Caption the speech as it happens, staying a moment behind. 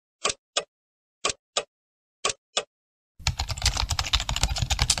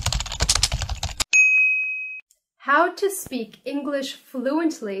how to speak English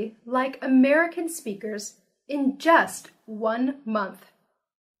fluently like American speakers in just 1 month.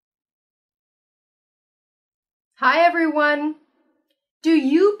 Hi everyone! Do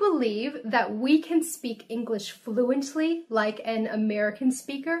you believe that we can speak English fluently like an American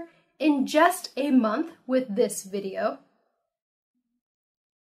speaker in just a month with this video?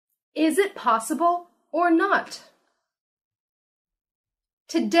 Is it possible or not?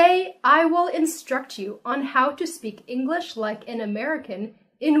 Today, I will instruct you on how to speak English like an American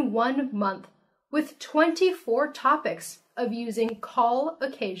in 1 month with 24 topics of using call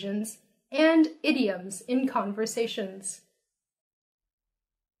occasions and idioms in conversations.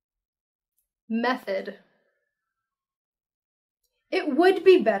 Method. It would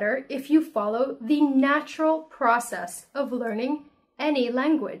be better if you follow the natural process of learning any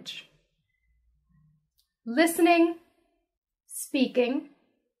language. Listening, speaking,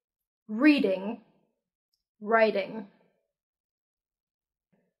 reading, writing.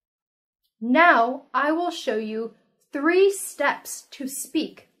 Now I will show you 3 steps to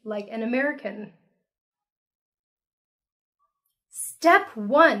speak like an American. Step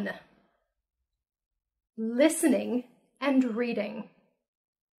 1. Listening and reading.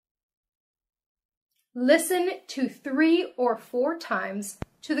 Listen to 3 or 4 times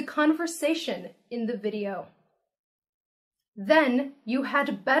to the conversation in the video. Then you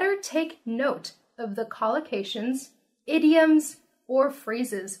had better take note of the collocations, idioms, or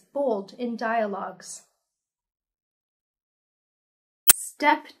phrases bold in dialogues.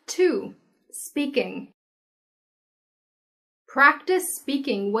 Step 2. Speaking. Practice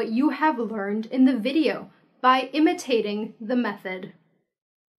speaking what you have learned in the video by imitating the method.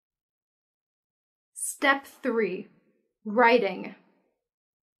 Step 3. Writing.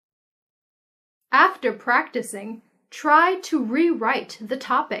 After practicing, try to rewrite the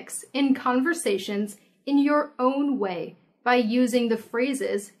topics in conversations in your own way by using the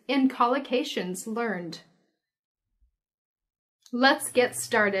phrases and collocations learned. Let's get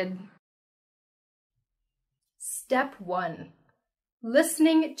started. Step 1.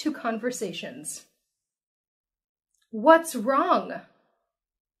 Listening to conversations. What's wrong?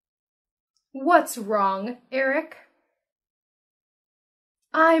 What's wrong, Eric?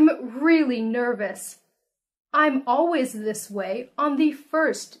 I'm really nervous. I'm always this way on the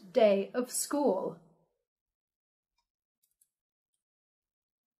first day of school.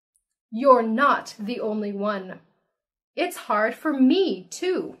 You're not the only one. It's hard for me,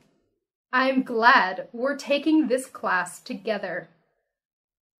 too. I'm glad we're taking this class together.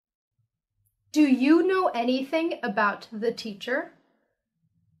 Do you know anything about the teacher?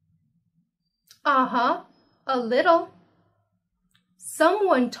 Uh-huh, a little.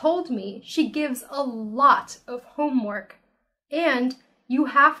 Someone told me she gives a lot of homework, and you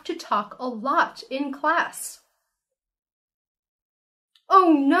have to talk a lot in class.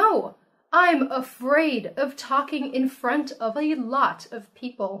 Oh no, I'm afraid of talking in front of a lot of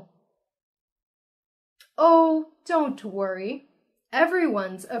people. Oh, don't worry.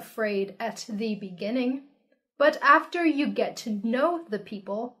 Everyone's afraid at the beginning, but after you get to know the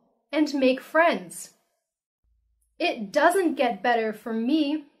people and make friends. It doesn't get better for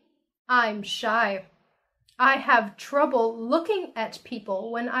me. I'm shy. I have trouble looking at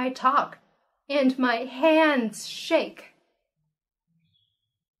people when I talk, and my hands shake.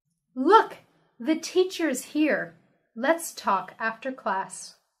 Look, the teacher's here. Let's talk after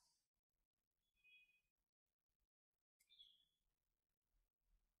class.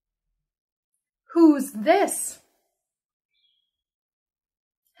 Who's this?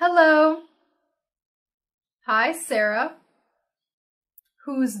 Hello. Hi, Sarah.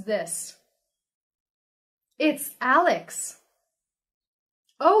 Who's this? It's Alex.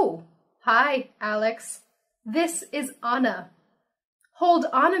 Oh, hi, Alex. This is Anna. Hold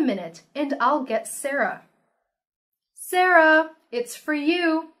on a minute and I'll get Sarah. Sarah, it's for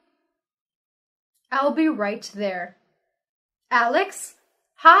you. I'll be right there. Alex,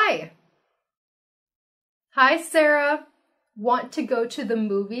 hi. Hi, Sarah. Want to go to the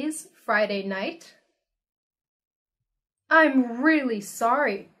movies Friday night? I'm really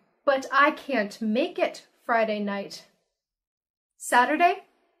sorry, but I can't make it Friday night. Saturday?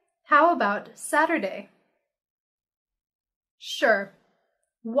 How about Saturday? Sure.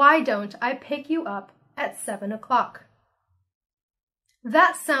 Why don't I pick you up at 7 o'clock?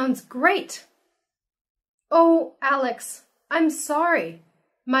 That sounds great. Oh, Alex, I'm sorry.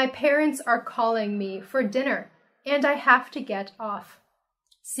 My parents are calling me for dinner, and I have to get off.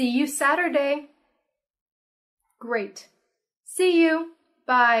 See you Saturday. Great. See you.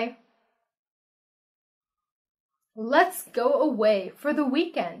 Bye. Let's go away for the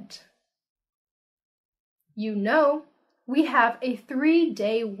weekend. You know, we have a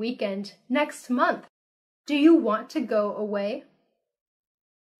 3-day weekend next month. Do you want to go away?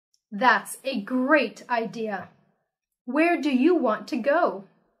 That's a great idea. Where do you want to go?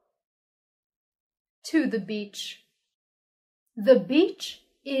 To the beach. The beach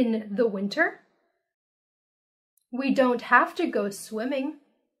in the winter? We don't have to go swimming.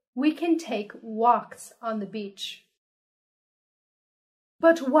 We can take walks on the beach.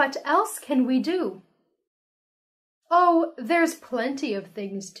 But what else can we do? Oh, there's plenty of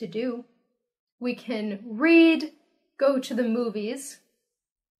things to do. We can read, go to the movies.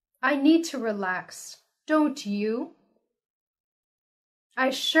 I need to relax, don't you? I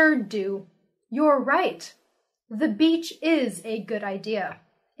sure do. You're right. The beach is a good idea,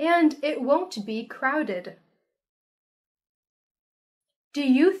 and it won't be crowded. Do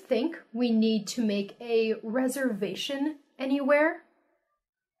you think we need to make a reservation anywhere?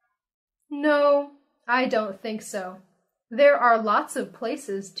 No, I don't think so. There are lots of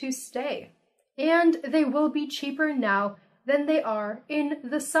places to stay, and they will be cheaper now than they are in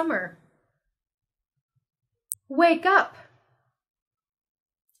the summer. Wake up!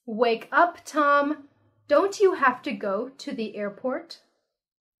 Wake up, Tom. Don't you have to go to the airport?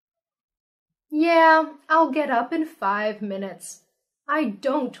 Yeah, I'll get up in 5 minutes. I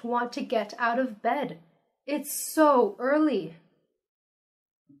don't want to get out of bed. It's so early.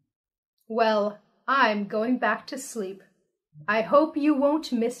 Well, I'm going back to sleep. I hope you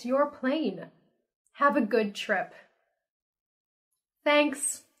won't miss your plane. Have a good trip.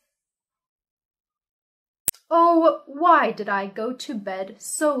 Thanks. Oh, why did I go to bed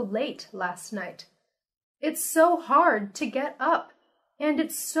so late last night? It's so hard to get up, and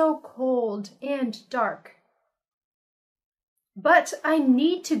it's so cold and dark. But I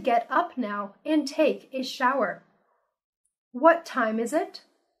need to get up now and take a shower. What time is it?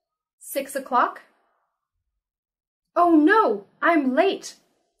 6 o'clock? Oh no, I'm late.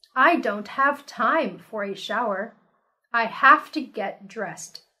 I don't have time for a shower. I have to get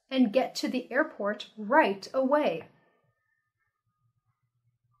dressed and get to the airport right away.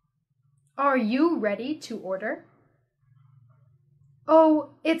 Are you ready to order? Oh,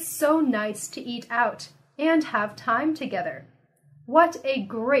 it's so nice to eat out and have time together. What a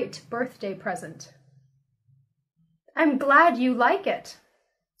great birthday present. I'm glad you like it.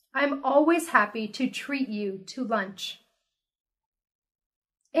 I'm always happy to treat you to lunch.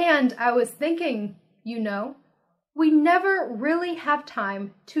 And I was thinking, you know, we never really have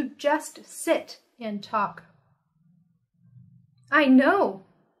time to just sit and talk. I know,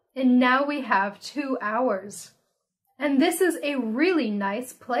 and now we have 2 hours. And this is a really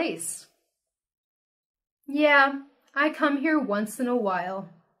nice place. Yeah, I come here once in a while.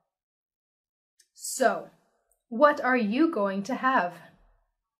 So, what are you going to have?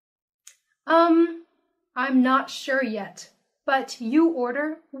 I'm not sure yet, but you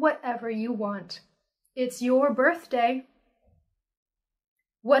order whatever you want. It's your birthday.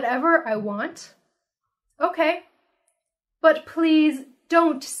 Whatever I want? Okay. But please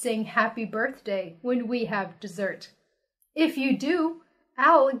don't sing happy birthday when we have dessert. If you do,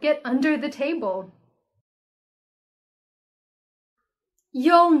 I'll get under the table.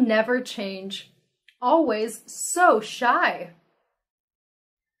 You'll never change. Always so shy.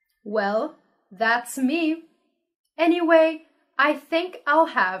 Well, that's me. Anyway, I think I'll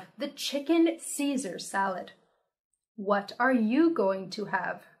have the chicken Caesar salad. What are you going to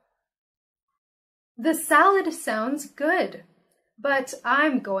have? The salad sounds good, but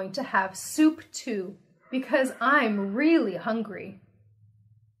I'm going to have soup too, because I'm really hungry.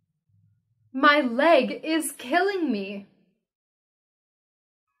 My leg is killing me.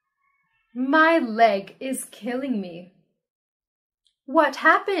 My leg is killing me. What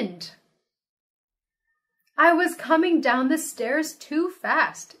happened? I was coming down the stairs too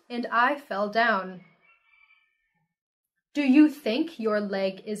fast and I fell down. Do you think your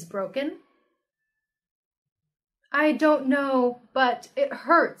leg is broken? I don't know, but it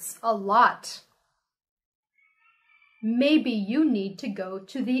hurts a lot. Maybe you need to go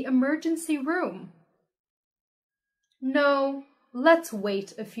to the emergency room. No, let's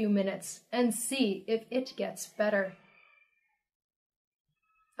wait a few minutes and see if it gets better.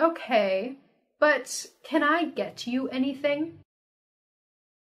 Okay, but can I get you anything?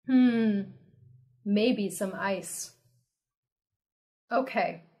 Maybe some ice.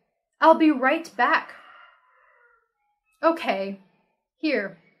 Okay, I'll be right back. Okay,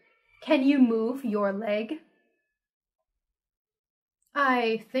 here, can you move your leg?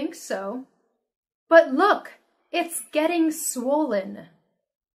 I think so. But look, it's getting swollen.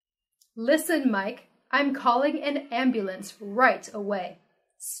 Listen, Mike, I'm calling an ambulance right away.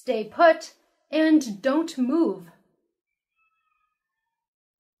 Stay put And don't move.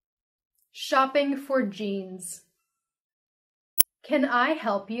 Shopping for jeans. Can I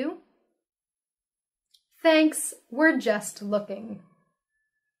help you? Thanks, we're just looking.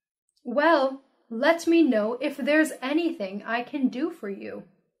 Well, let me know if there's anything I can do for you.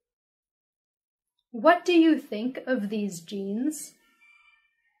 What do you think of these jeans?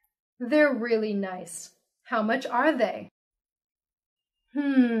 They're really nice. How much are they?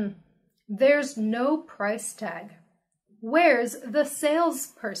 There's no price tag. Where's the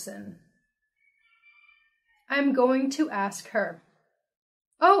salesperson? I'm going to ask her.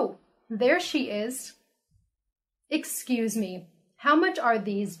 Oh, there she is. Excuse me, how much are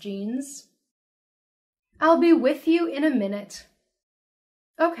these jeans? I'll be with you in a minute.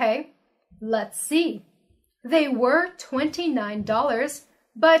 Okay, let's see. They were $29,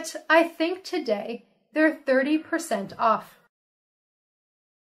 but I think today they're 30% off.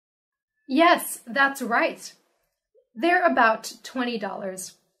 Yes, that's right. They're about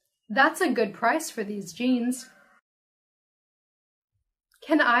 $20. That's a good price for these jeans.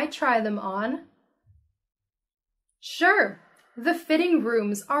 Can I try them on? Sure, the fitting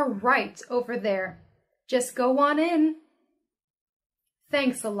rooms are right over there. Just go on in.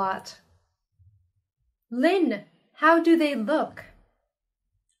 Thanks a lot. Lynn, how do they look?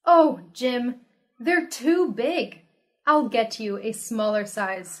 Oh, Jim, they're too big. I'll get you a smaller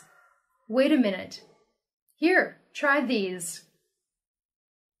size. Wait a minute. Here, try these.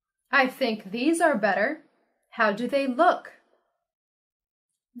 I think these are better. How do they look?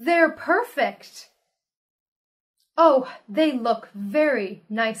 They're perfect. Oh, they look very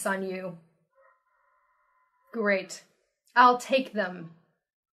nice on you. Great. I'll take them.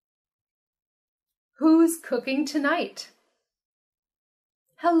 Who's cooking tonight?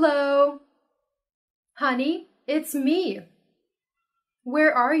 Hello. Honey, it's me.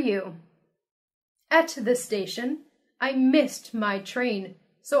 Where are you? At the station. I missed my train,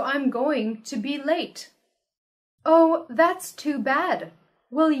 so I'm going to be late. Oh, that's too bad.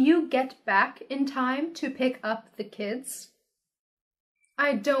 Will you get back in time to pick up the kids?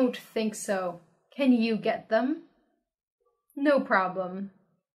 I don't think so. Can you get them? No problem.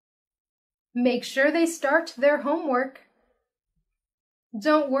 Make sure they start their homework.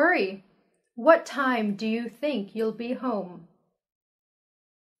 Don't worry. What time do you think you'll be home?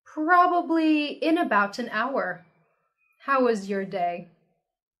 Probably in about an hour. How was your day?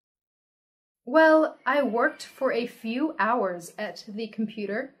 Well, I worked for a few hours at the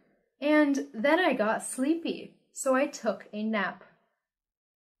computer, and then I got sleepy, so I took a nap.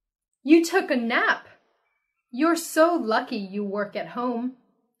 You took a nap? You're so lucky you work at home.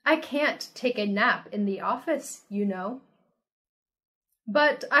 I can't take a nap in the office, you know.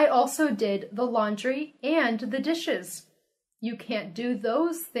 But I also did the laundry and the dishes. You can't do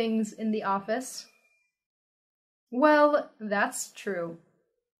those things in the office. Well, that's true.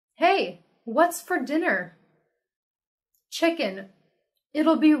 Hey, what's for dinner? Chicken.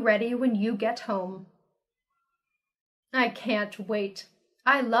 It'll be ready when you get home. I can't wait.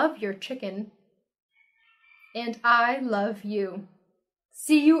 I love your chicken. And I love you.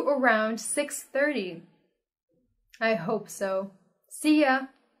 See you around 6:30. I hope so. See ya.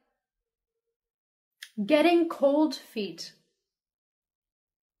 Getting cold feet.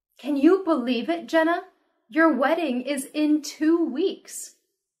 Can you believe it, Jenna? Your wedding is in 2 weeks.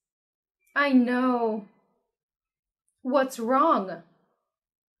 I know. What's wrong?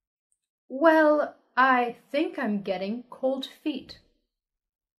 Well, I think I'm getting cold feet.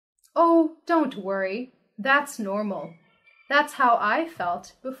 Oh, don't worry. That's normal. That's how I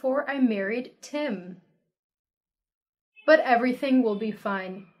felt before I married Tim. But everything will be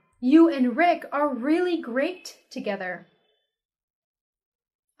fine. You and Rick are really great together.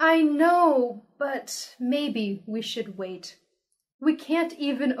 I know, but maybe we should wait. We can't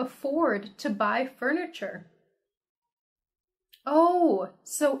even afford to buy furniture. Oh,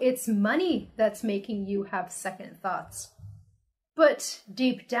 so it's money that's making you have second thoughts. But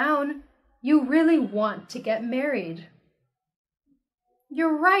deep down, you really want to get married.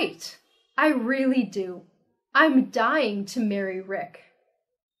 You're right. I really do. I'm dying to marry Rick.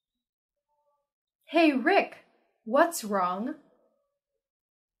 Hey, Rick, what's wrong?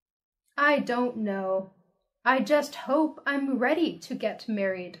 I don't know. I just hope I'm ready to get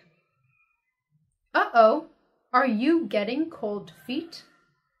married. Uh-oh, are you getting cold feet?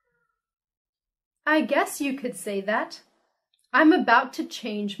 I guess you could say that. I'm about to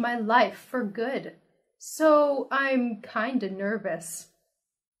change my life for good, so I'm kinda nervous.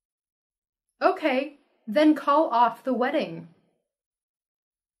 Okay, then call off the wedding.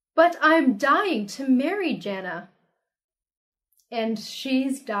 But I'm dying to marry Jana. and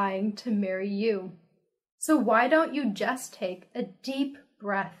she's dying to marry you. So why don't you just take a deep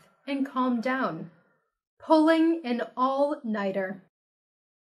breath and calm down, pulling an all-nighter.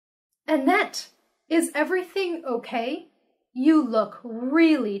 Annette, is everything okay? You look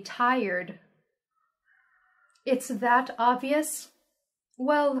really tired. It's that obvious?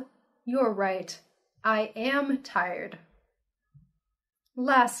 Well, you're right. I am tired.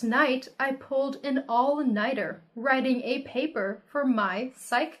 Last night I pulled an all-nighter writing a paper for my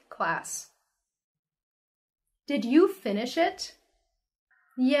psych class. Did you finish it?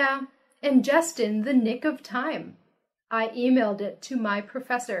 Yeah, and just in the nick of time. I emailed it to my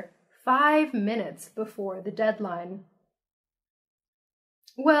professor 5 minutes before the deadline.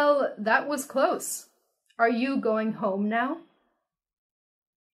 Well, that was close. Are you going home now?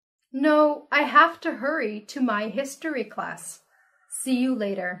 No, I have to hurry to my history class. See you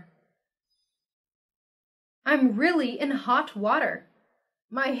later. I'm really in hot water.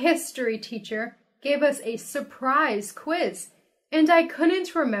 My history teacher gave us a surprise quiz, and I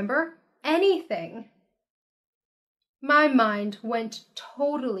couldn't remember anything. My mind went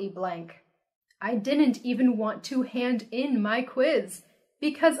totally blank. I didn't even want to hand in my quiz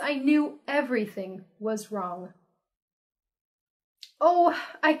because I knew everything was wrong. Oh,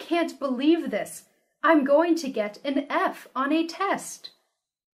 I can't believe this. I'm going to get an F on a test.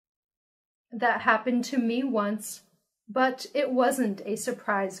 That happened to me once, but it wasn't a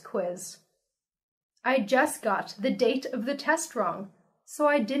surprise quiz. I just got the date of the test wrong, so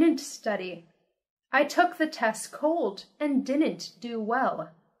I didn't study. I took the test cold and didn't do well.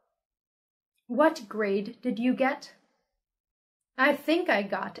 What grade did you get? I think I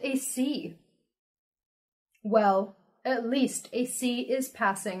got a C. Well, at least a C is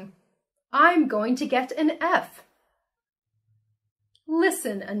passing. I'm going to get an F.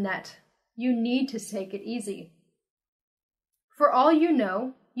 Listen, Annette, you need to take it easy. For all you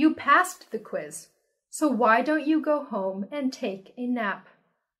know, you passed the quiz, so why don't you go home and take a nap?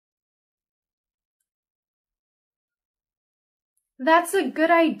 That's a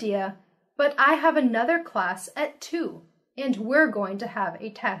good idea, but I have another class at 2, and we're going to have a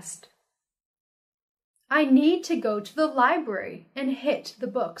test. I need to go to the library and hit the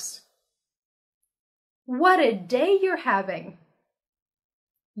books. What a day you're having!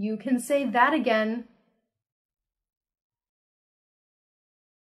 You can say that again.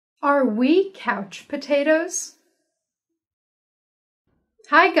 Are we couch potatoes?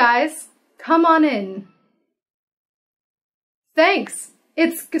 Hi guys, come on in. Thanks,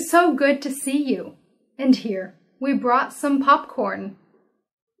 it's so good to see you. And here, we brought some popcorn.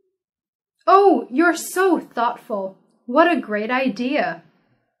 Oh, you're so thoughtful. What a great idea.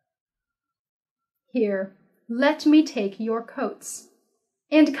 Here, let me take your coats.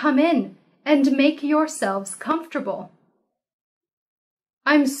 And come in and make yourselves comfortable.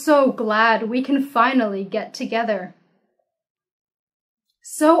 I'm so glad we can finally get together.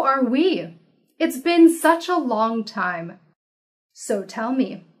 So are we. It's been such a long time. So tell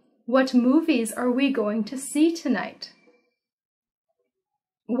me, what movies are we going to see tonight?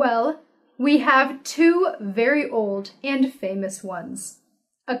 Well, we have 2 very old and famous ones,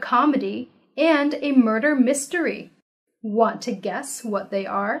 a comedy and a murder mystery. Want to guess what they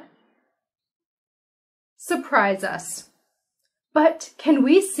are? Surprise us. But can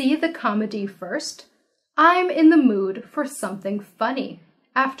we see the comedy first? I'm in the mood for something funny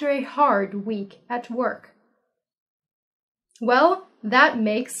after a hard week at work. Well, that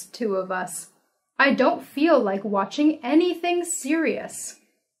makes 2 of us. I don't feel like watching anything serious.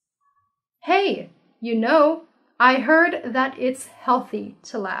 Hey, you know, I heard that it's healthy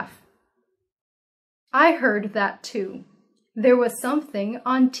to laugh. I heard that too. There was something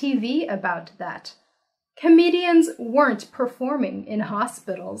on TV about that. Comedians weren't performing in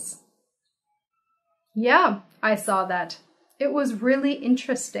hospitals. Yeah, I saw that. It was really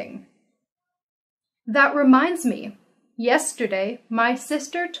interesting. That reminds me. Yesterday, my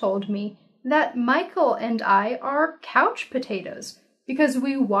sister told me that Michael and I are couch potatoes because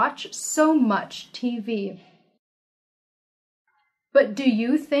we watch so much TV. But do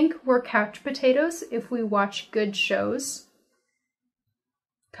you think we're couch potatoes if we watch good shows?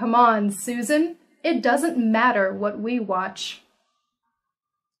 Come on, Susan. It doesn't matter what we watch.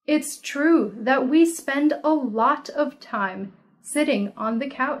 It's true that we spend a lot of time sitting on the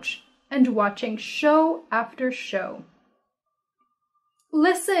couch and watching show after show.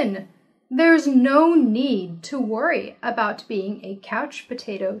 Listen, there's no need to worry about being a couch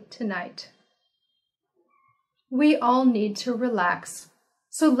potato tonight. We all need to relax,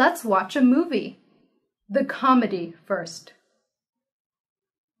 so let's watch a movie. The comedy first.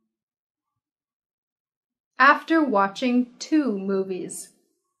 after watching 2 movies.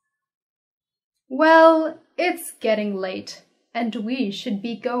 Well, it's getting late, and we should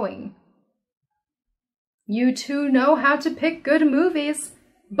be going. You two know how to pick good movies.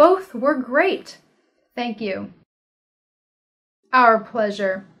 Both were great. Thank you. Our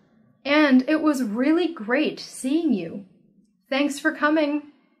pleasure. And it was really great seeing you. Thanks for coming.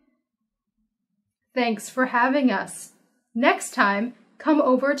 Thanks for having us. Next time, come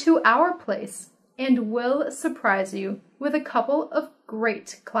over to our place, and we'll surprise you with a couple of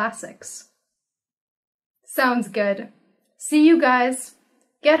great classics. Sounds good. See you guys.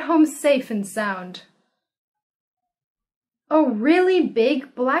 Get home safe and sound. A really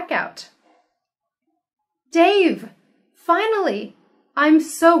big blackout. Dave! Finally! I'm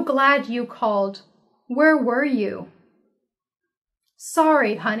so glad you called. Where were you?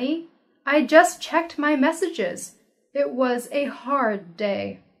 Sorry, honey. I just checked my messages. It was a hard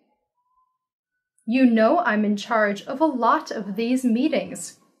day. You know I'm in charge of a lot of these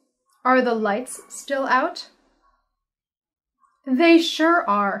meetings. Are the lights still out? They sure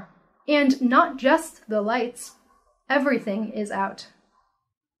are. And not just the lights. Everything is out.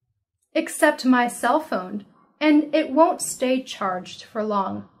 Except my cell phone, and it won't stay charged for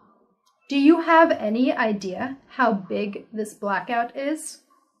long. Do you have any idea how big this blackout is?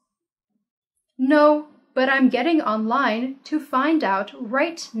 No, but I'm getting online to find out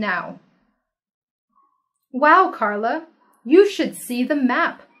right now. Wow, Carla, you should see the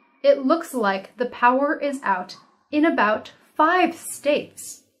map. It looks like the power is out in about 5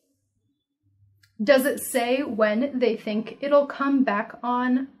 states. Does it say when they think it'll come back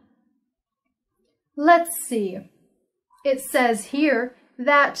on? Let's see. It says here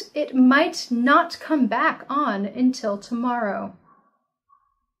that it might not come back on until tomorrow.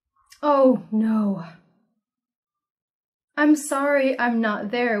 Oh, no. I'm sorry I'm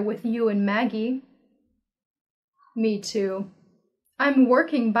not there with you and Maggie. Me too. I'm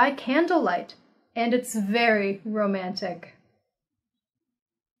working by candlelight, and it's very romantic.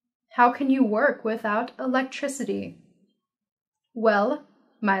 How can you work without electricity? Well,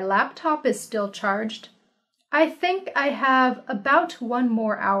 my laptop is still charged. I think I have about 1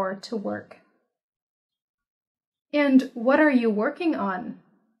 more hour to work. And what are you working on?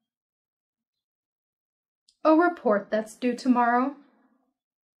 A report that's due tomorrow.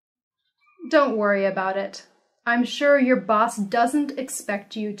 Don't worry about it. I'm sure your boss doesn't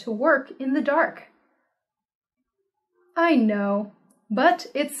expect you to work in the dark. I know, but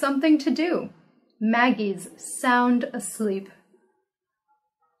it's something to do. Maggie's sound asleep.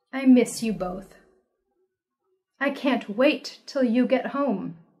 I miss you both. I can't wait till you get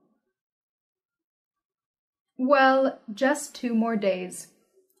home. Well, just 2 more days,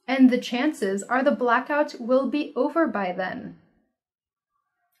 and the chances are the blackout will be over by then.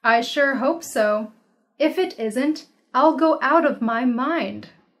 I sure hope so. If it isn't, I'll go out of my mind.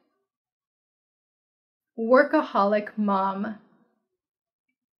 Workaholic Mom.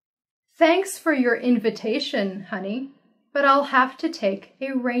 Thanks for your invitation, honey, but I'll have to take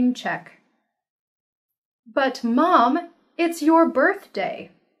a rain check. But Mom, it's your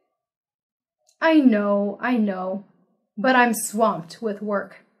birthday. I know, but I'm swamped with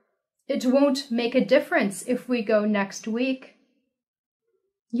work. It won't make a difference if we go next week.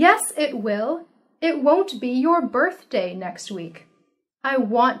 Yes, it will. It won't be your birthday next week. I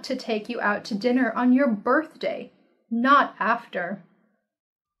want to take you out to dinner on your birthday, not after.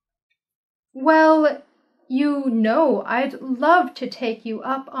 Well, you know I'd love to take you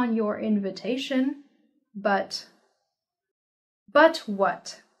up on your invitation, but... But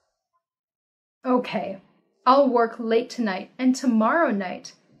what? Okay, I'll work late tonight and tomorrow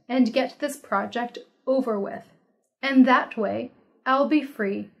night and get this project over with, and that way I'll be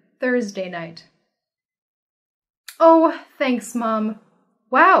free Thursday night. Oh, thanks, Mom.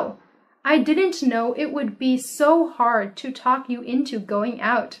 Wow, I didn't know it would be so hard to talk you into going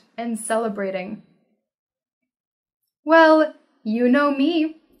out and celebrating. Well, you know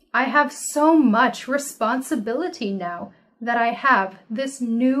me. I have so much responsibility now that I have this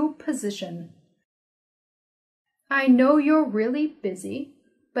new position. I know you're really busy,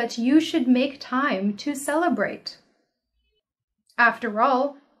 but you should make time to celebrate. After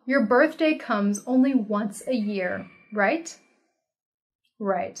all, your birthday comes only once a year, right?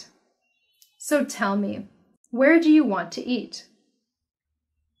 Right. So tell me, where do you want to eat?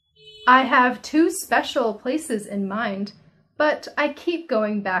 I have 2 special places in mind, but I keep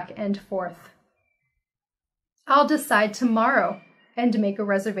going back and forth. I'll decide tomorrow and make a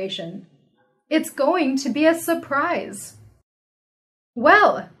reservation. It's going to be a surprise.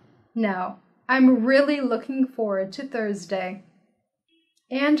 Well, now, I'm really looking forward to Thursday.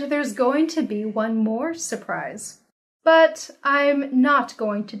 And there's going to be one more surprise. But I'm not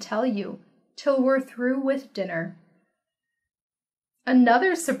going to tell you till we're through with dinner.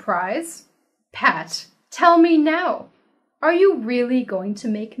 Another surprise? Pat, tell me now. Are you really going to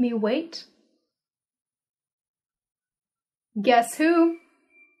make me wait? Guess who?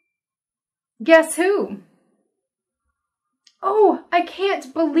 Guess who? Oh, I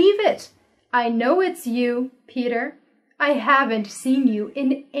can't believe it. I know it's you, Peter. I haven't seen you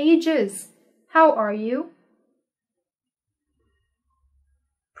in ages. How are you?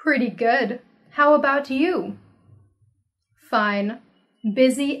 Pretty good. How about you? Fine.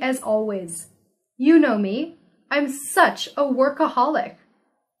 Busy as always. You know me. I'm such a workaholic.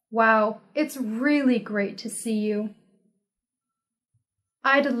 Wow, it's really great to see you.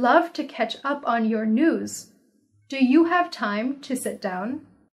 I'd love to catch up on your news. Do you have time to sit down?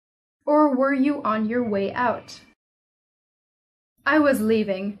 Or were you on your way out? I was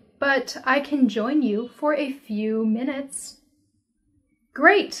leaving, but I can join you for a few minutes.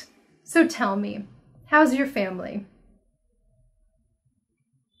 Great! So tell me, how's your family?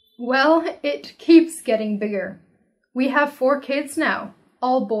 Well, it keeps getting bigger. We have 4 kids now,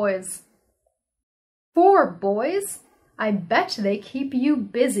 all boys. 4 boys? I bet they keep you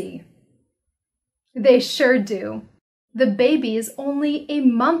busy. They sure do. The baby's only a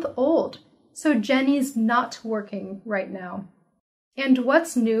month old, so Jenny's not working right now. And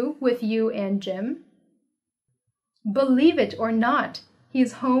what's new with you and Jim? Believe it or not,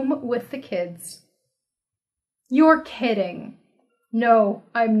 he's home with the kids. You're kidding. No,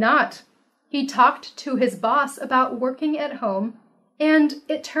 I'm not. He talked to his boss about working at home, and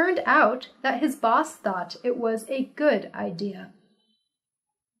it turned out that his boss thought it was a good idea.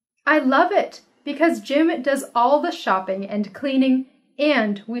 I love it because Jim does all the shopping and cleaning,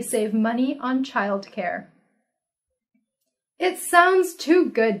 and we save money on childcare. It sounds too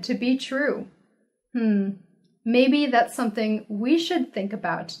good to be true. Maybe that's something we should think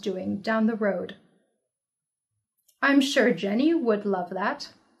about doing down the road. I'm sure Jenny would love that.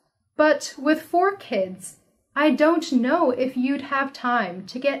 But with 4 kids, I don't know if you'd have time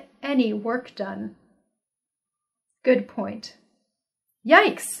to get any work done. Good point.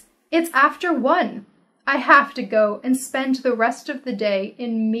 Yikes! It's after 1. I have to go and spend the rest of the day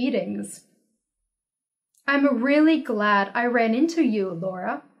in meetings. I'm really glad I ran into you,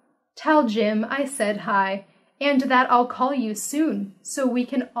 Laura. Tell Jim I said hi and that I'll call you soon so we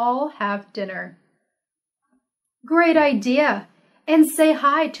can all have dinner. Great idea! And say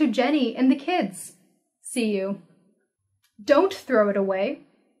hi to Jenny and the kids. See you. Don't throw it away.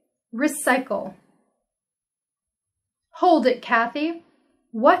 Recycle. Hold it, Kathy.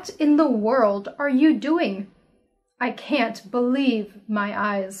 What in the world are you doing? I can't believe my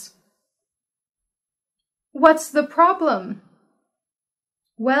eyes. What's the problem?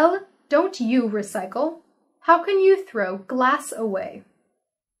 Well, don't you recycle? How can you throw glass away?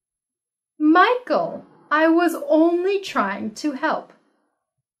 Michael, I was only trying to help.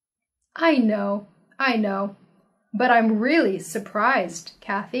 I know, but I'm really surprised,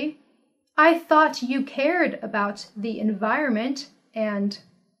 Kathy. I thought you cared about the environment and...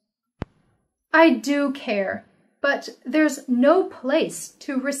 I do care, but there's no place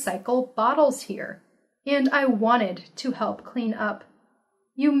to recycle bottles here, and I wanted to help clean up.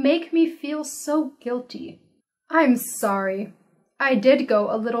 You make me feel so guilty. I'm sorry. I did go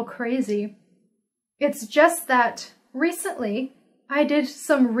a little crazy. It's just that recently I did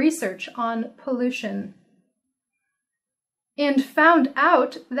some research on pollution and found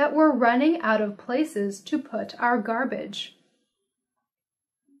out that we're running out of places to put our garbage.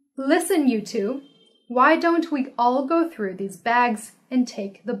 Listen, you two, why don't we all go through these bags and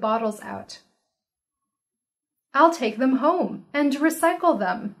take the bottles out? I'll take them home and recycle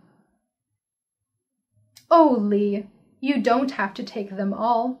them. Oh, Lee, you don't have to take them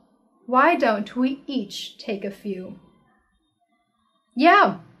all. Why don't we each take a few?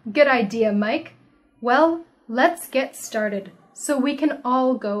 Yeah, good idea, Mike. Well, let's get started so we can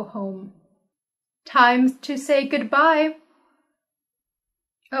all go home. Time to say goodbye.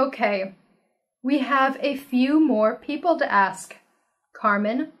 Okay, we have a few more people to ask.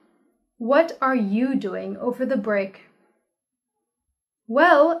 Carmen, what are you doing over the break?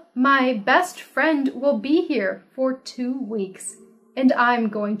 Well, my best friend will be here for 2 weeks, and I'm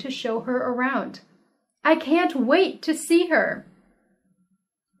going to show her around. I can't wait to see her.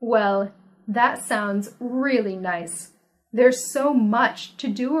 Well, that sounds really nice. There's so much to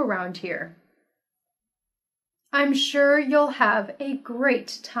do around here. I'm sure you'll have a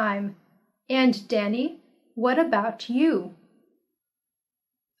great time. And Danny, what about you?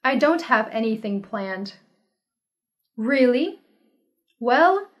 I don't have anything planned. Really?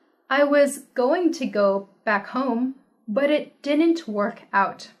 Well, I was going to go back home, but it didn't work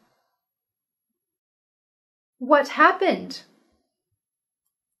out. What happened?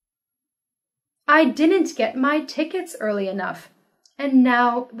 I didn't get my tickets early enough, and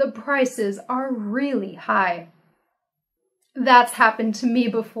now the prices are really high. That's happened to me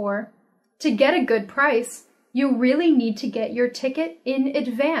before. To get a good price, you really need to get your ticket in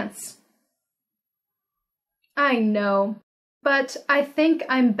advance. I know, but I think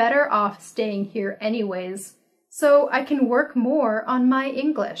I'm better off staying here anyways, so I can work more on my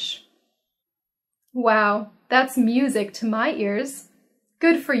English. Wow, that's music to my ears.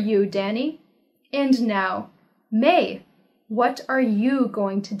 Good for you, Danny. And now, May, what are you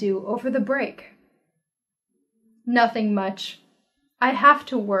going to do over the break? Nothing much. I have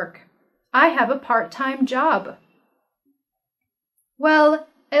to work. I have a part-time job. Well,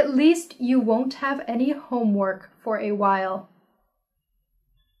 at least you won't have any homework for a while.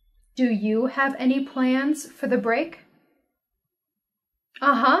 Do you have any plans for the break?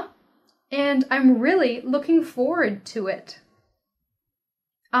 Uh-huh, and I'm really looking forward to it.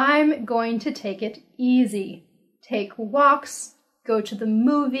 I'm going to take it easy. Take walks, go to the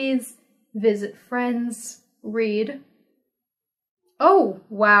movies, visit friends, read. Oh,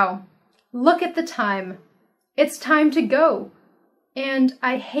 wow. Look at the time. It's time to go, and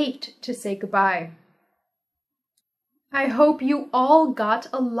I hate to say goodbye. I hope you all got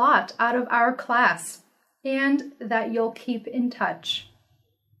a lot out of our class, and that you'll keep in touch.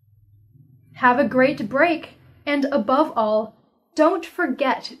 Have a great break, and above all, don't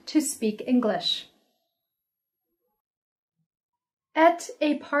forget to speak English. At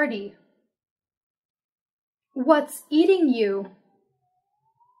a party. What's eating you?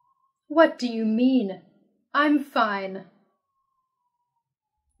 What do you mean? I'm fine.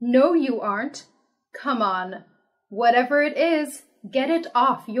 No, you aren't. Come on. Whatever it is, get it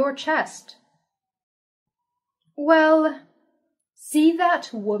off your chest. Well, see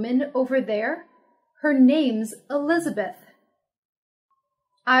that woman over there? Her name's Elizabeth.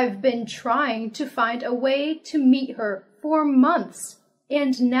 I've been trying to find a way to meet her for months,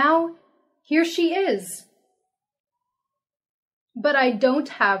 and now here she is. But I don't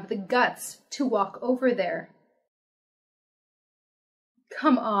have the guts to walk over there.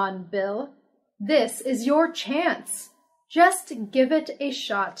 Come on, Bill. This is your chance. Just give it a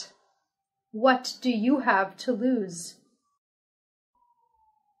shot. What do you have to lose?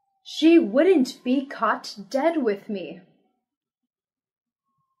 She wouldn't be caught dead with me.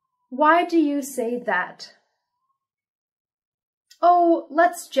 Why do you say that? Oh,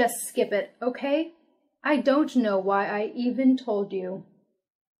 let's just skip it, okay? I don't know why I even told you.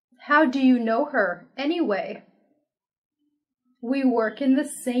 How do you know her, anyway? We work in the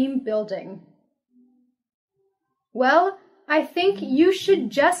same building. Well, I think you should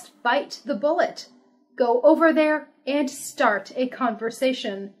just bite the bullet. Go over there and start a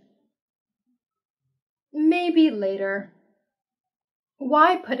conversation. Maybe later.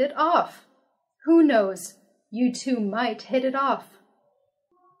 Why put it off? Who knows? You two might hit it off.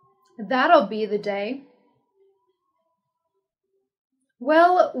 That'll be the day.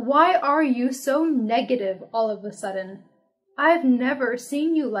 Well, why are you so negative all of a sudden? I've never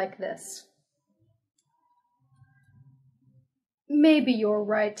seen you like this. Maybe you're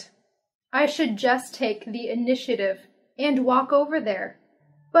right. I should just take the initiative and walk over there.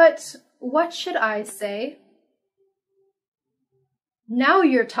 But what should I say? Now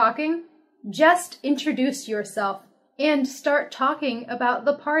you're talking. Just introduce yourself and start talking about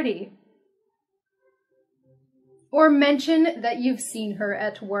the party. Or mention that you've seen her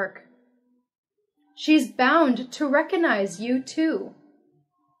at work. She's bound to recognize you too.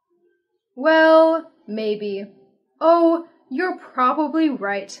 Well, maybe. Oh, you're probably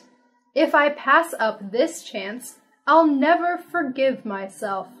right. If I pass up this chance, I'll never forgive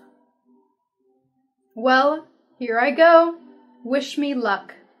myself. Well, here I go. Wish me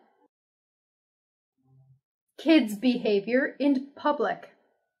luck. Kids' behavior in public.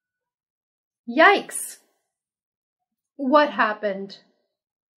 Yikes! What happened?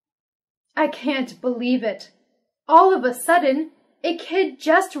 I can't believe it. All of a sudden, a kid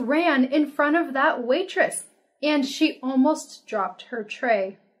just ran in front of that waitress, and she almost dropped her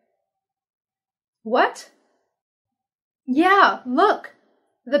tray. What? Yeah, look.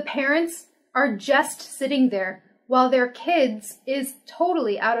 The parents are just sitting there while their kids is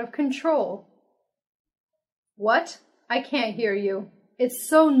totally out of control. What? I can't hear you. It's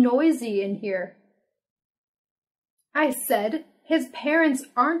so noisy in here. I said his parents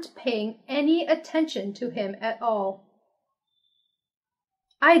aren't paying any attention to him at all.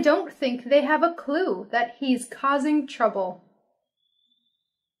 I don't think they have a clue that he's causing trouble.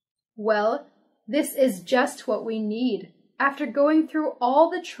 Well, this is just what we need after going through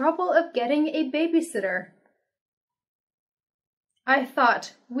all the trouble of getting a babysitter. I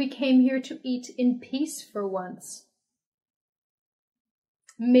thought we came here to eat in peace for once.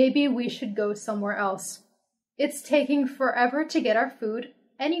 Maybe we should go somewhere else. It's taking forever to get our food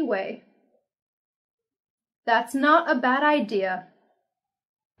anyway. That's not a bad idea.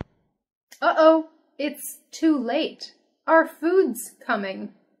 Uh-oh, it's too late. Our food's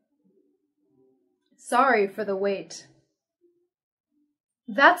coming. Sorry for the wait.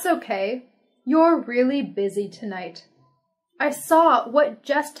 That's okay. You're really busy tonight. I saw what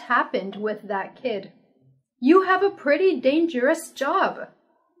just happened with that kid. You have a pretty dangerous job.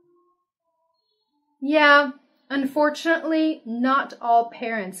 Yeah, unfortunately, not all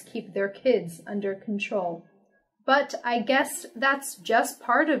parents keep their kids under control. But I guess that's just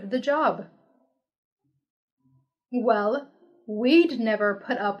part of the job. Well, we'd never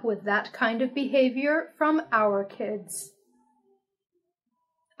put up with that kind of behavior from our kids.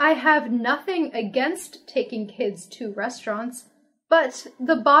 I have nothing against taking kids to restaurants, but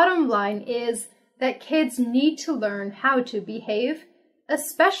the bottom line is that kids need to learn how to behave,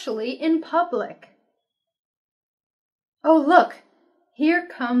 especially in public. Oh, look, here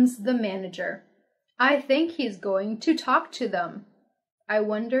comes the manager. I think he's going to talk to them. I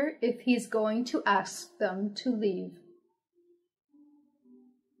wonder if he's going to ask them to leave.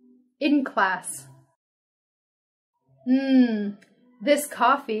 In class. This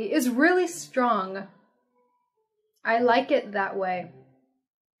coffee is really strong. I like it that way.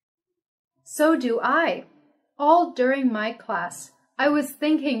 So do I. All during my class, I was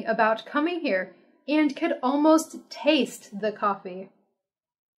thinking about coming here and could almost taste the coffee.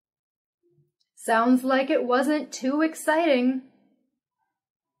 Sounds like it wasn't too exciting.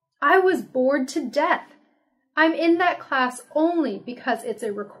 I was bored to death. I'm in that class only because it's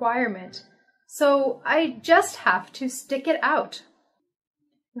a requirement, so I just have to stick it out.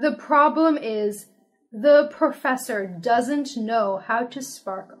 The problem is, the professor doesn't know how to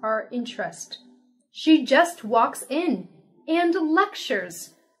spark our interest. She just walks in and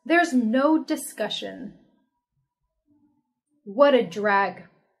lectures. There's no discussion. What a drag.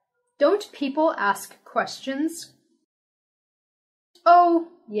 Don't people ask questions? Oh,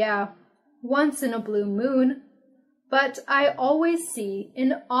 yeah, once in a blue moon. But I always see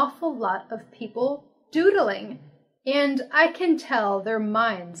an awful lot of people doodling, and I can tell their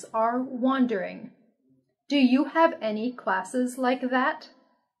minds are wandering. Do you have any classes like that?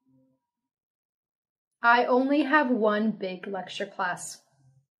 I only have one big lecture class,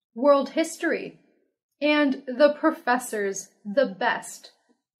 World History, and the professor's the best.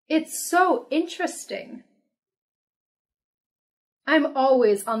 It's so interesting. I'm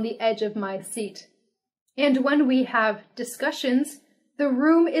always on the edge of my seat, and when we have discussions, the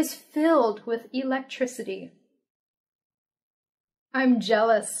room is filled with electricity. I'm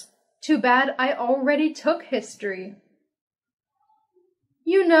jealous. Too bad I already took history.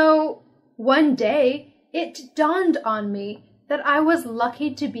 You know, one day it dawned on me that I was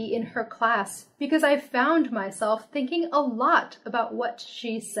lucky to be in her class because I found myself thinking a lot about what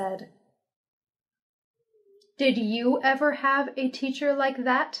she said. Did you ever have a teacher like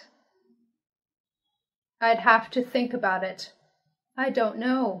that? I'd have to think about it. I don't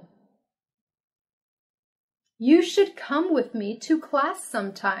know. You should come with me to class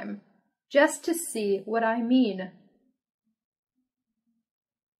sometime, just to see what I mean.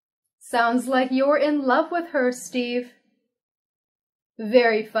 Sounds like you're in love with her, Steve.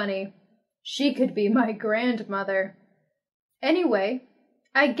 Very funny. She could be my grandmother. Anyway,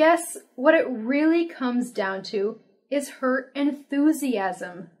 I guess what it really comes down to is her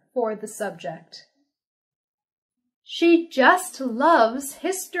enthusiasm for the subject. She just loves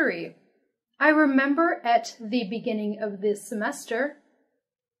history. I remember at the beginning of this semester,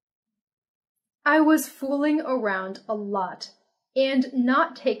 I was fooling around a lot and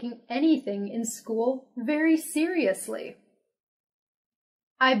not taking anything in school very seriously.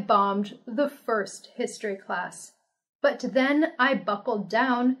 I bombed the first history class, but then I buckled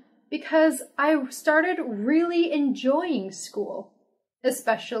down because I started really enjoying school,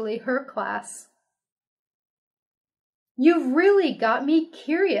 especially her class. You've really got me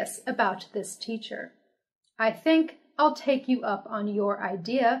curious about this teacher. I think I'll take you up on your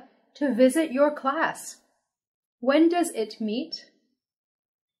idea to visit your class. When does it meet?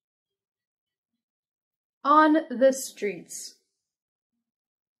 On the streets.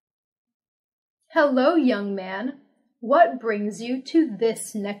 Hello, young man. What brings you to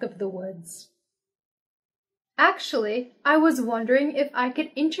this neck of the woods? Actually, I was wondering if I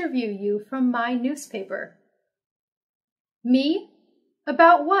could interview you from my newspaper. Me?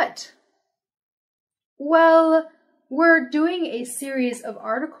 About what? Well, we're doing a series of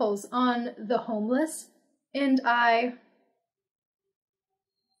articles on the homeless, and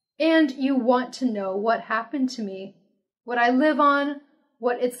you want to know what happened to me, what I live on,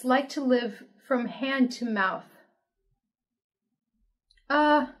 what it's like to live from hand to mouth.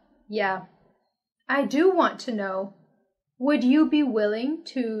 Yeah, I do want to know. Would you be willing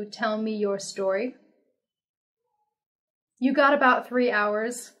to tell me your story? You got about 3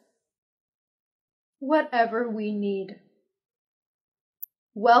 hours. Whatever we need.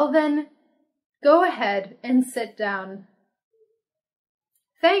 Well then, go ahead and sit down.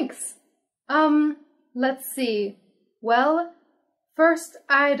 Thanks. Let's see. Well, first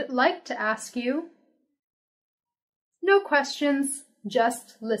I'd like to ask you. No questions,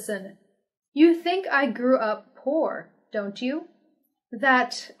 just listen. You think I grew up poor, don't you?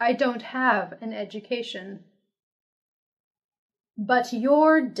 That I don't have an education. But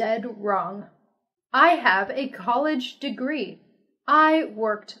you're dead wrong. I have a college degree. I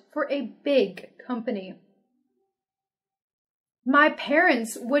worked for a big company. My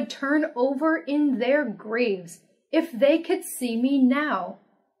parents would turn over in their graves if they could see me now.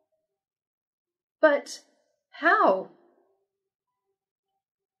 But how?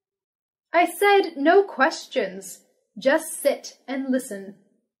 I said no questions. Just sit and listen.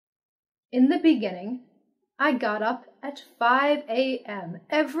 In the beginning, I got up at 5 a.m.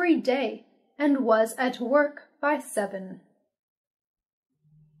 every day and was at work by 7.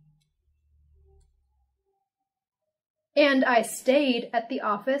 And I stayed at the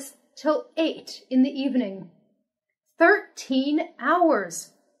office till 8 in the evening. 13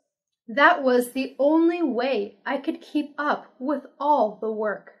 hours! That was the only way I could keep up with all the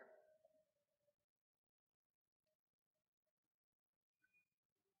work.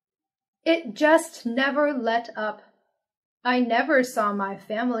 It just never let up. I never saw my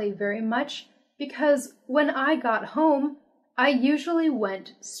family very much because when I got home, I usually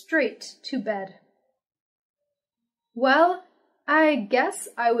went straight to bed. Well, I guess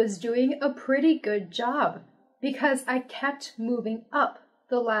I was doing a pretty good job because I kept moving up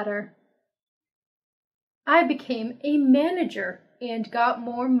the ladder. I became a manager and got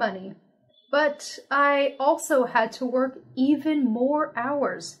more money, but I also had to work even more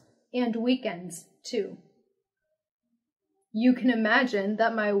hours and weekends too. You can imagine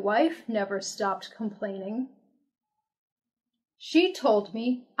that my wife never stopped complaining. She told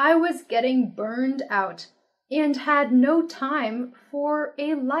me I was getting burned out and had no time for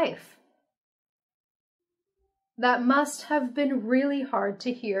a life. That must have been really hard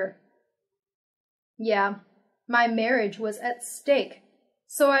to hear. Yeah, my marriage was at stake,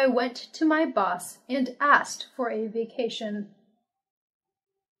 so I went to my boss and asked for a vacation.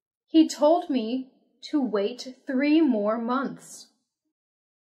 He told me to wait 3 more months.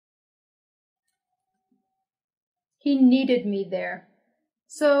 He needed me there,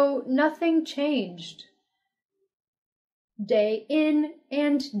 so nothing changed. Day in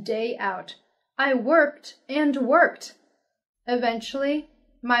and day out, I worked and worked. Eventually,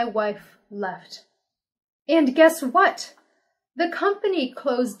 my wife left. And guess what? The company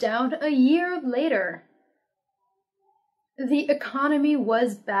closed down a year later. The economy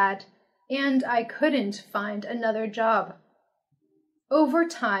was bad, and I couldn't find another job. Over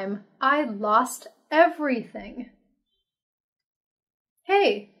time, I lost everything.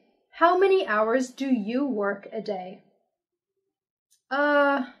 Hey, how many hours do you work a day?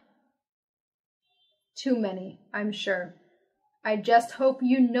 Too many, I'm sure. I just hope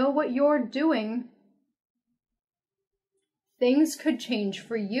you know what you're doing. Things could change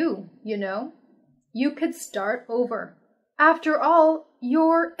for you, you know. You could start over. After all,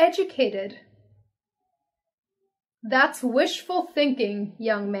 you're educated. That's wishful thinking,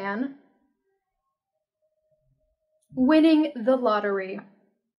 young man. Winning the lottery.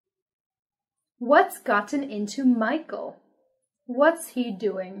 What's gotten into Michael? What's he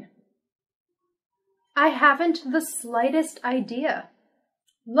doing? I haven't the slightest idea.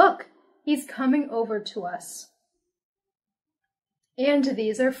 Look, he's coming over to us. And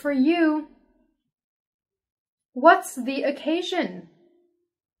these are for you. What's the occasion?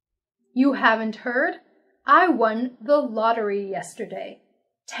 You haven't heard? I won the lottery yesterday.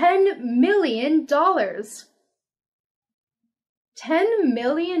 $10 million. $10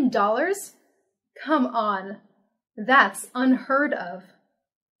 million? Come on. That's unheard of.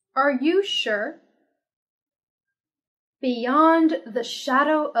 Are you sure? Beyond the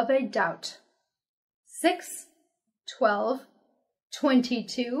shadow of a doubt. 6, 12,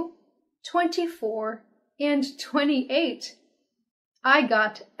 22, 24, and 28. I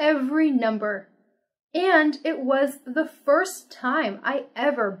got every number. And it was the first time I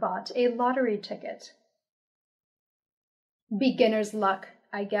ever bought a lottery ticket. Beginner's luck,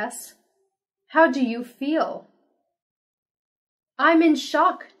 I guess. How do you feel? I'm in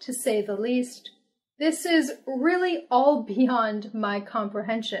shock, to say the least. This is really all beyond my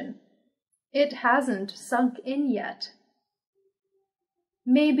comprehension. It hasn't sunk in yet.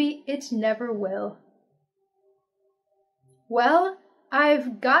 Maybe it never will. Well,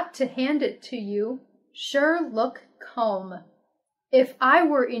 I've got to hand it to you. Sure look calm. If I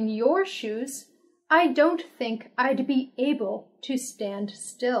were in your shoes, I don't think I'd be able to stand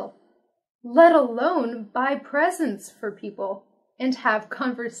still, let alone buy presents for people and have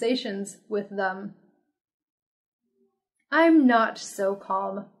conversations with them. I'm not so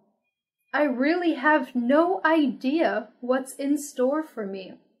calm. I really have no idea what's in store for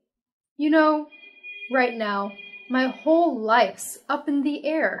me. You know, right now, my whole life's up in the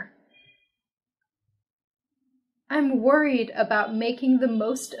air. I'm worried about making the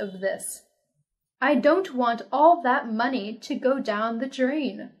most of this. I don't want all that money to go down the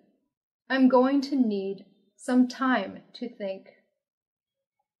drain. I'm going to need some time to think.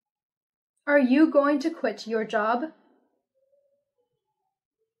 Are you going to quit your job?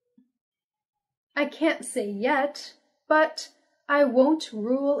 I can't say yet, but I won't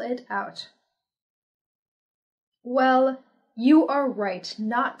rule it out. Well, you are right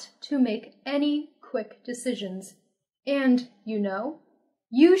not to make any quick decisions. And, you know,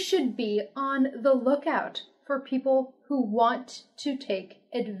 you should be on the lookout for people who want to take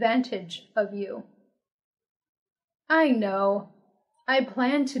advantage of you. I know. I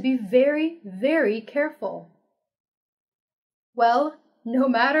plan to be very, very careful. Well, no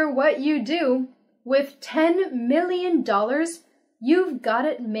matter what you do, with $10 million, you've got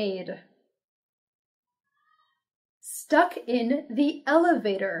it made. Stuck in the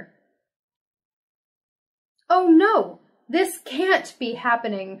elevator. Oh no, this can't be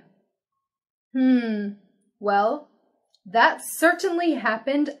happening. Well, that certainly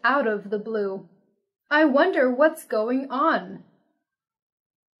happened out of the blue. I wonder what's going on.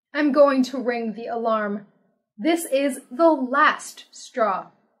 I'm going to ring the alarm. This is the last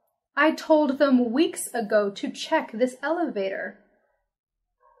straw. I told them weeks ago to check this elevator.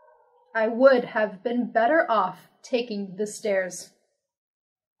 I would have been better off taking the stairs.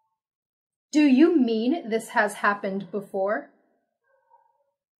 Do you mean this has happened before?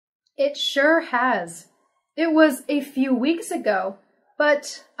 It sure has. It was a few weeks ago,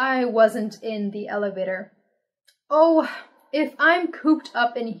 but I wasn't in the elevator. Oh, if I'm cooped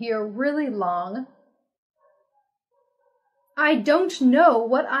up in here really long, I don't know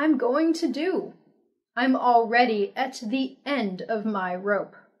what I'm going to do. I'm already at the end of my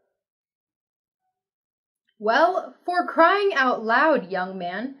rope. Well, for crying out loud, young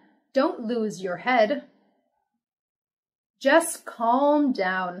man, don't lose your head. Just calm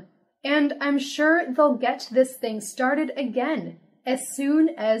down, and I'm sure they'll get this thing started again as soon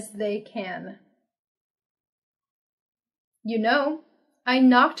as they can. You know, I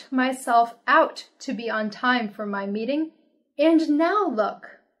knocked myself out to be on time for my meeting, and now look.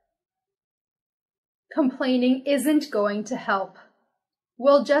 Complaining isn't going to help.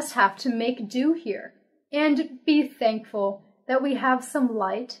 We'll just have to make do here and be thankful that we have some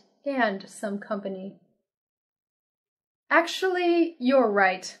light and some company. Actually, you're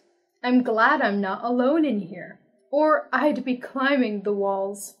right. I'm glad I'm not alone in here, or I'd be climbing the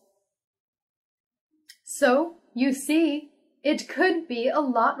walls. So, you see, it could be a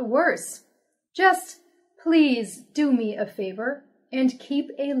lot worse. Just please do me a favor and keep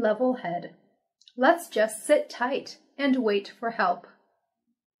a level head. Let's just sit tight and wait for help.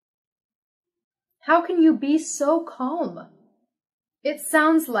 How can you be so calm? It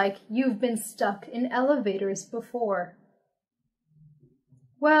sounds like you've been stuck in elevators before.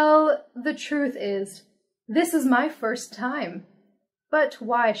 Well, the truth is, this is my first time. But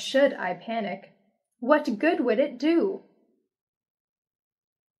why should I panic? What good would it do?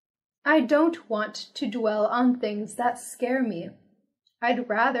 I don't want to dwell on things that scare me. I'd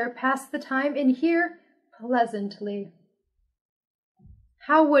rather pass the time in here pleasantly.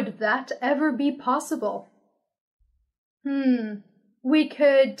 How would that ever be possible? We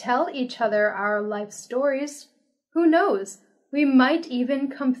could tell each other our life stories. Who knows? We might even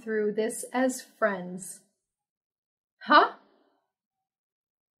come through this as friends. Huh?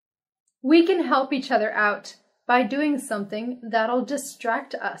 We can help each other out by doing something that'll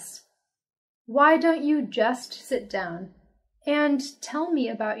distract us. Why don't you just sit down and tell me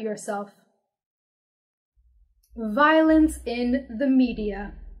about yourself? Violence in the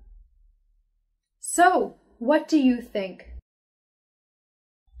media. So, what do you think?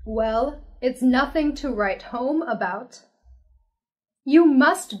 Well, It's nothing to write home about. You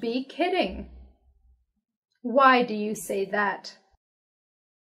must be kidding. Why do you say that?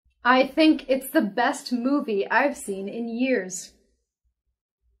 I think it's the best movie I've seen in years.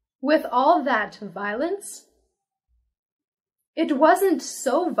 With all that violence? It wasn't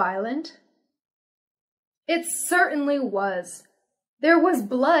so violent. It certainly was. There was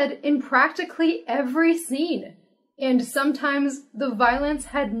blood in practically every scene, and sometimes the violence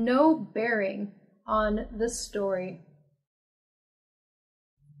had no bearing on the story.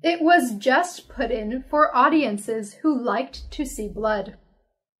 It was just put in for audiences who liked to see blood.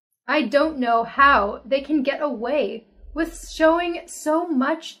 I don't know how they can get away with showing so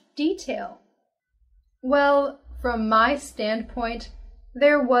much detail. Well, from my standpoint,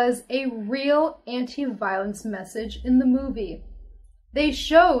 there was a real anti-violence message in the movie. They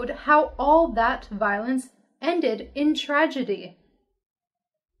showed how all that violence ended in tragedy.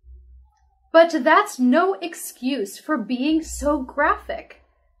 But that's no excuse for being so graphic.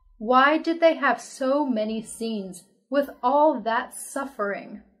 Why did they have so many scenes with all that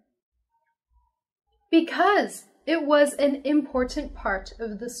suffering? Because it was an important part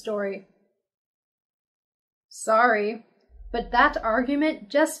of the story. Sorry, but that argument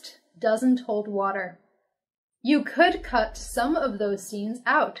just doesn't hold water. You could cut some of those scenes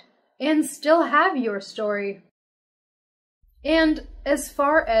out and still have your story. And as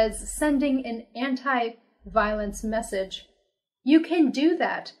far as sending an anti-violence message, you can do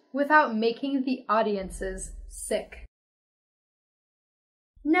that without making the audiences sick.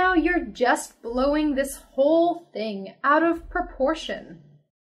 Now you're just blowing this whole thing out of proportion.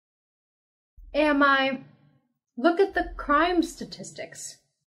 Am I? Look at the crime statistics.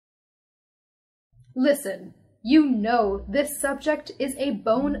 Listen, you know this subject is a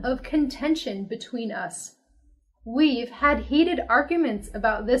bone of contention between us. We've had heated arguments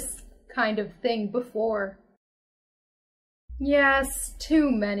about this kind of thing before. Yes,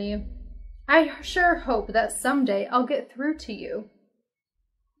 too many. I sure hope that someday I'll get through to you.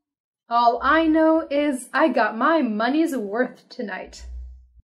 All I know is I got my money's worth tonight.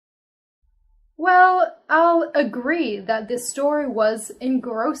 Well, I'll agree that this story was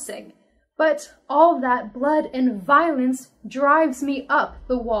engrossing, but all that blood and violence drives me up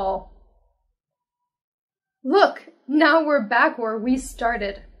the wall. Look, now we're back where we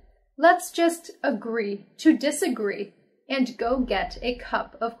started. Let's just agree to disagree and go get a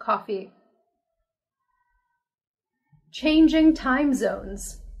cup of coffee. Changing time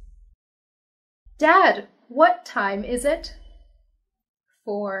zones. Dad, what time is it?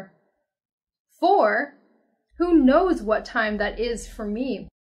 4. 4? Who knows what time that is for me?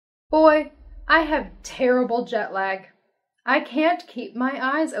 Boy, I have terrible jet lag. I can't keep my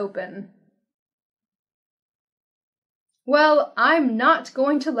eyes open. Well, I'm not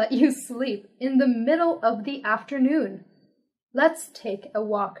going to let you sleep in the middle of the afternoon. Let's take a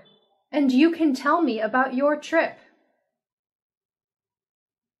walk, and you can tell me about your trip.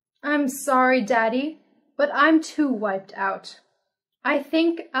 I'm sorry, Daddy, but I'm too wiped out. I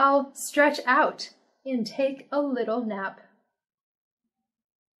think I'll stretch out and take a little nap.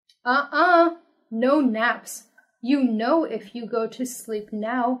 No naps. You know if you go to sleep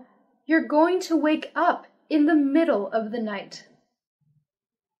now, you're going to wake up in the middle of the night.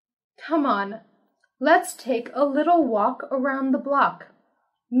 Come on, let's take a little walk around the block.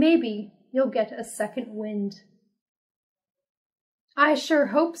 Maybe you'll get a second wind. I sure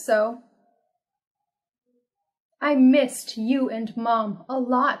hope so. I missed you and Mom a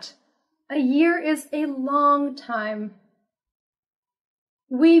lot. A year is a long time.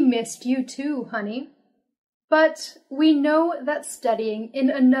 We missed you too, honey. But we know that studying in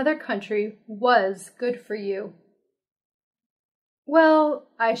another country was good for you. Well,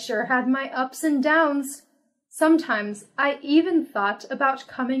 I sure had my ups and downs. Sometimes I even thought about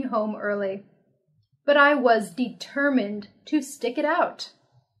coming home early. But I was determined to stick it out.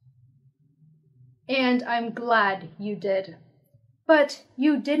 And I'm glad you did. But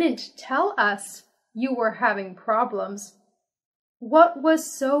you didn't tell us you were having problems. What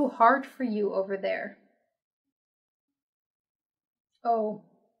was so hard for you over there? Oh,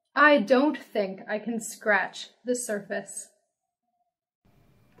 I don't think I can scratch the surface.